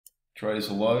Traders,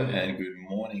 hello and good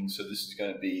morning. So this is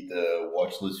going to be the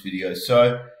watch list video.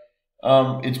 So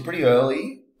it's pretty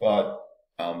early, but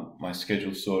my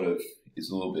schedule sort of is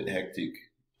a little bit hectic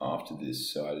after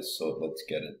this. So I just thought let's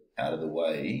get it out of the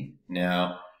way.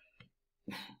 Now,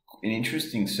 an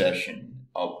interesting session.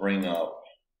 Let's bring up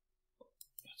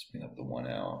the 1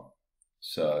 hour.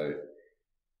 So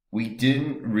we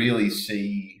didn't really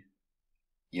see,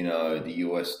 the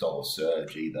US dollar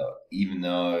surge either, even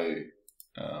though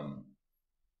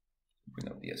bring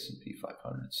up the S&P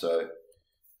 500. So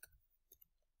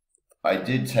I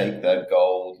did take that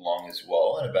gold long as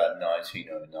well at about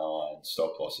 1909,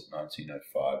 stop loss at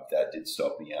 1905. That did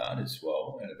stop me out as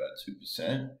well at about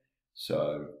 2%.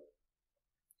 So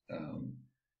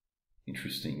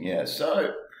interesting, yeah.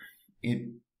 So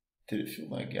did it fill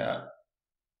my gap?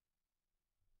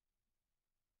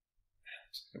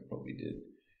 It probably did.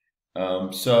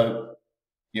 So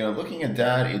looking at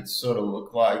that, it sort of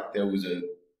looked like there was a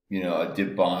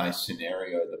dip buy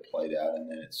scenario that played out, and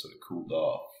then it sort of cooled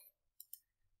off.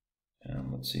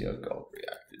 Let's see how gold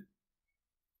reacted.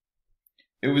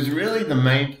 It was really the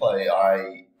main play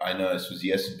I noticed was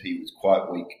the S&P was quite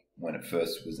weak when it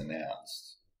first was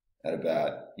announced at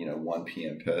about 1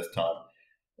 p.m. Perth time,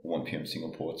 1 p.m.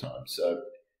 Singapore time. So,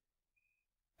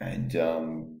 and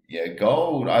yeah,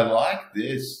 gold. I like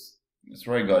this. That's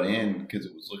where I got in because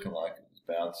it was looking like it was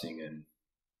bouncing,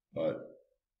 but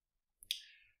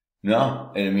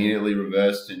no, it immediately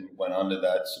reversed and went under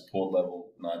that support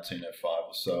level, 1905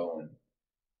 or so, and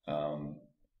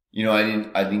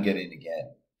I didn't get in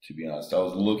again, to be honest. I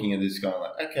was looking at this going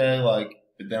like, okay,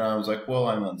 but then I was like, well,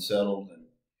 I'm unsettled, and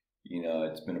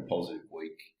it's been a positive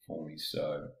week for me,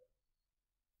 so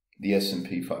the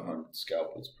S&P 500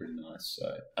 scalp was pretty nice.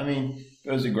 So I mean,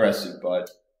 it was aggressive, but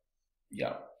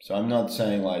yeah. So I'm not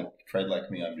saying trade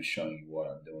like me. I'm just showing you what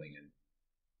I'm doing,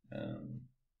 and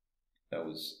that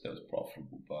was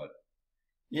profitable. But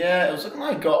yeah, it was looking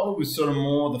like gold was sort of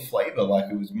more the flavor,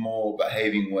 like it was more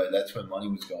behaving where that's where money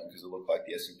was going, because it looked like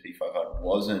the S&P 500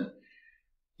 wasn't,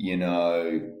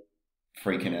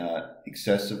 freaking out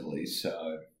excessively.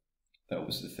 So that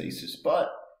was the thesis. But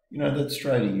that's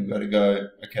trading. You've got to go,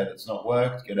 okay, that's not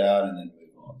worked, get out, and then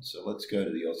move on. So let's go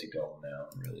to the Aussie dollar now,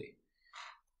 really.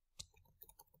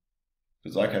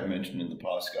 Because like I've mentioned in the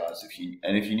past, guys, if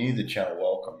you're new to the channel,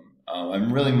 welcome.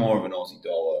 I'm really more of an Aussie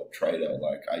dollar trader.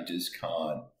 I just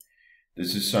can't.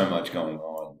 There's just so much going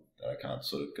on that I can't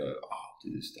sort of go,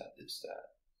 do this, that.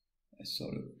 I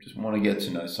sort of just want to get to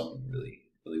know something really,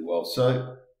 really well.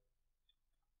 So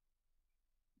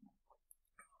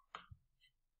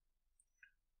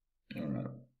all right.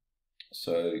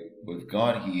 So we've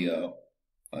got here,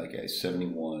 okay,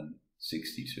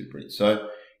 71.62 print. So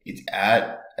it's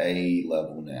at a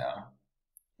level now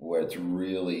where it's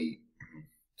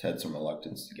had some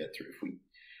reluctance to get through.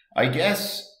 I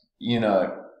guess,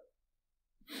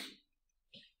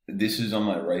 this is on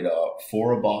my radar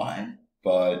for a buy,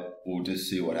 but we'll just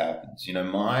see what happens.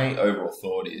 My overall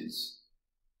thought is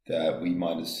that we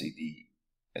might just see the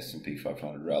S&P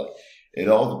 500 rally. It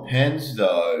all depends,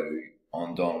 though,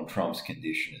 on Donald Trump's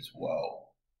condition as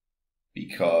well,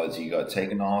 because he got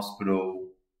taken to hospital,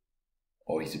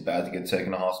 or he's about to get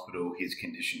taken to hospital. His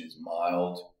condition is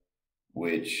mild,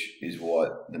 which is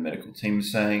what the medical team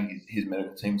is saying. His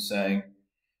medical team is saying,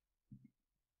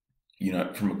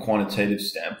 from a quantitative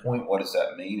standpoint, what does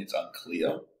that mean? It's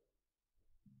unclear.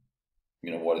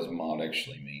 What does mild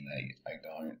actually mean? I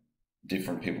don't.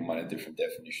 Different people might have different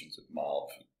definitions of mild,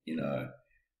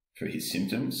 for his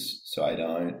symptoms. So I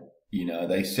don't.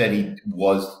 They said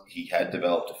he had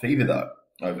developed a fever though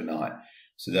overnight,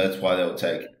 so that's why they were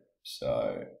taking him.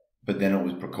 So, but then it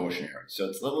was precautionary. So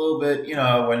it's a little bit,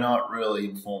 we're not really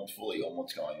informed fully on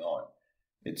what's going on,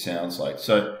 it sounds like.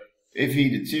 So if he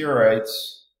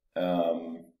deteriorates,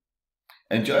 and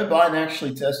Joe Biden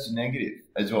actually tested negative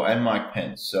as well, and Mike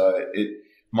Pence. So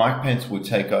Mike Pence would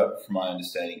take over, from my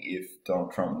understanding, if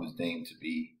Donald Trump was deemed to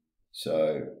be.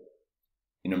 So,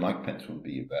 Mike Pence would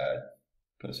be a bad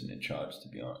person in charge, to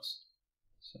be honest.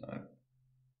 So,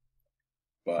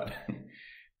 but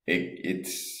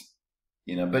it's.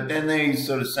 But then they're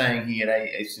sort of saying he had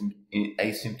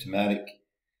asymptomatic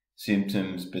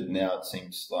symptoms, but now it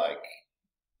seems like,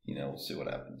 we'll see what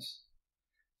happens.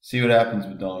 See what happens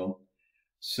with Donald.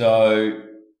 So,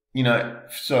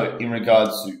 so in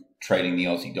regards to trading the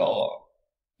Aussie dollar,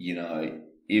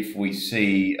 if we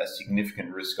see a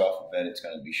significant risk off event, it's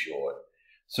going to be short.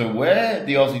 So where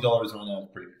the Aussie dollar is right now is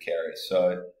pretty precarious.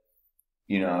 So,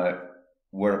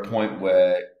 we're at a point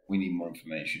where we need more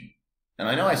information. And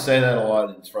I know I say that a lot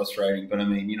and it's frustrating, but I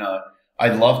mean,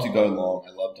 I'd love to go long.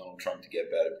 I love Donald Trump to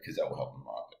get better because that will help the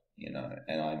market.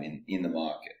 and I'm in the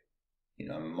market.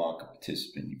 I'm a market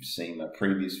participant. You've seen my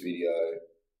previous video,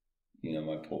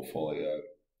 my portfolio.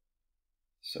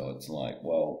 So it's like,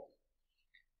 well,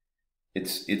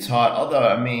 it's hard. Although,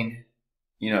 I mean,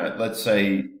 let's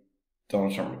say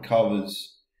Donald Trump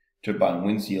recovers, Joe Biden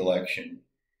wins the election.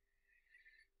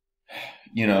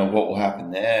 What will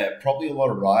happen there? Probably a lot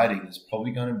of rioting. There's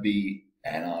probably going to be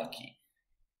anarchy,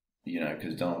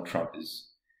 because Donald Trump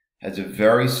has a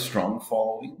very strong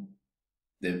following.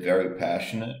 They're very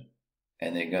passionate,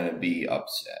 and they're going to be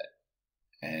upset.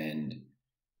 And,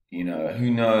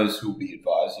 who knows who'll be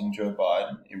advising Joe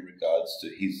Biden in regards to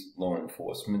his law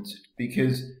enforcement,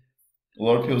 because a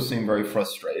lot of people seem very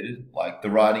frustrated. Like, the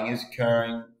rioting is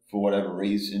occurring for whatever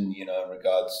reason, in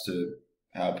regards to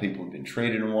how people have been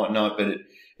treated and whatnot, but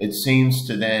it seems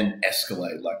to then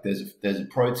escalate. Like, there's a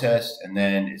protest, and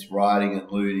then it's rioting and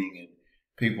looting, and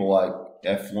people like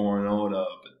F law and order,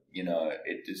 but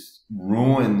it just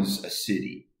ruins a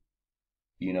city.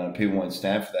 And people won't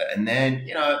stand for that. And then,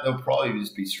 there'll probably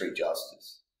just be street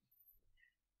justice.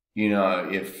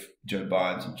 If Joe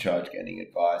Biden's in charge getting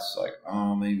advice like,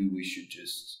 oh, maybe we should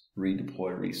just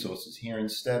redeploy resources here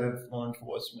instead of law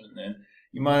enforcement, and then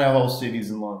you might have whole cities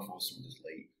and law enforcement just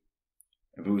leave.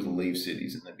 If it was to leave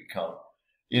cities and then become,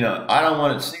 I don't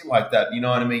want it to seem like that. You know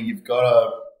what I mean? You've got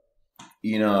to,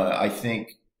 I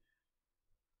think,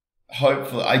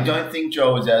 hopefully, I don't think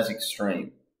Joe is as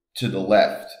extreme to the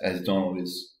left as Donald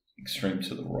is extreme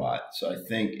to the right. So I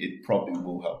think it probably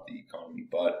will help the economy.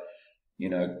 But,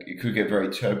 it could get very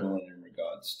turbulent in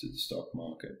regards to the stock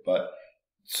market. But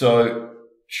so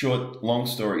long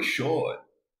story short,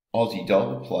 Aussie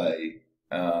dollar play,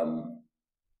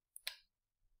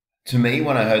 to me,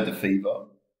 when I heard the fever,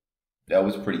 that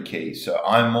was pretty key. So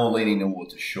I'm more leaning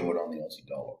towards a short on the Aussie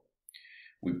dollar.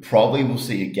 We probably will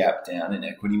see a gap down in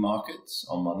equity markets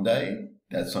on Monday.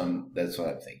 That's what I'm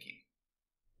thinking,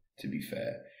 to be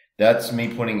fair. That's me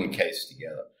putting a case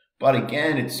together. But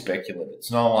again, it's speculative.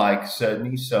 It's not like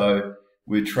certainty. So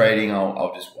we're trading.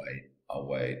 I'll just wait. I'll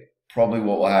wait. Probably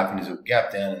what will happen is it'll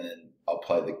gap down, and then I'll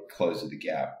play the close of the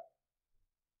gap.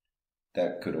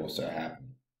 That could also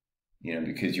happen,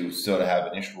 because you'll sort of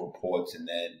have initial reports, and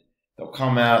then they'll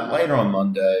come out later on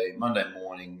Monday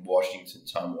morning, Washington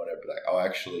time, whatever. Like, oh,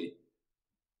 actually,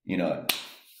 you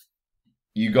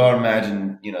got to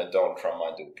imagine, Donald Trump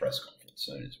might do a press conference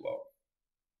soon as well.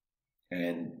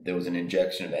 And there was an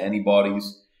injection of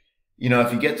antibodies.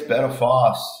 If he gets better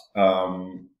fast,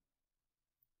 that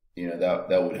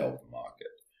would help the market.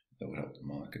 That would help the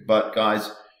market. But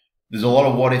guys, there's a lot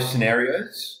of what if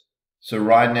scenarios. So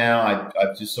right now,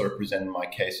 I've just sort of presented my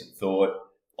case and thought.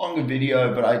 Longer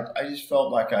video, but I just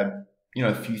felt like a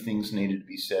few things needed to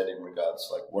be said in regards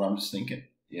to like what I'm just thinking,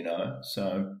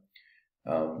 So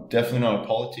definitely not a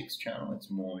politics channel. It's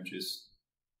more just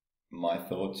my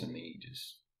thoughts and me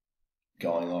just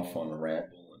going off on a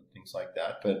ramble and things like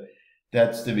that. But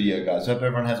that's the video, guys. Hope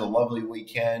everyone has a lovely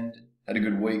weekend. Had a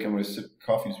good week. I'm going to sip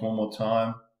coffees one more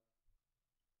time.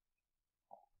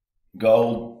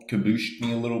 Gold kabooshed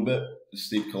me a little bit, as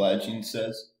Steve Kalajian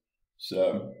says.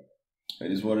 So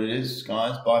it is what it is,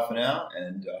 guys. Bye for now,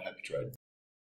 and happy trading.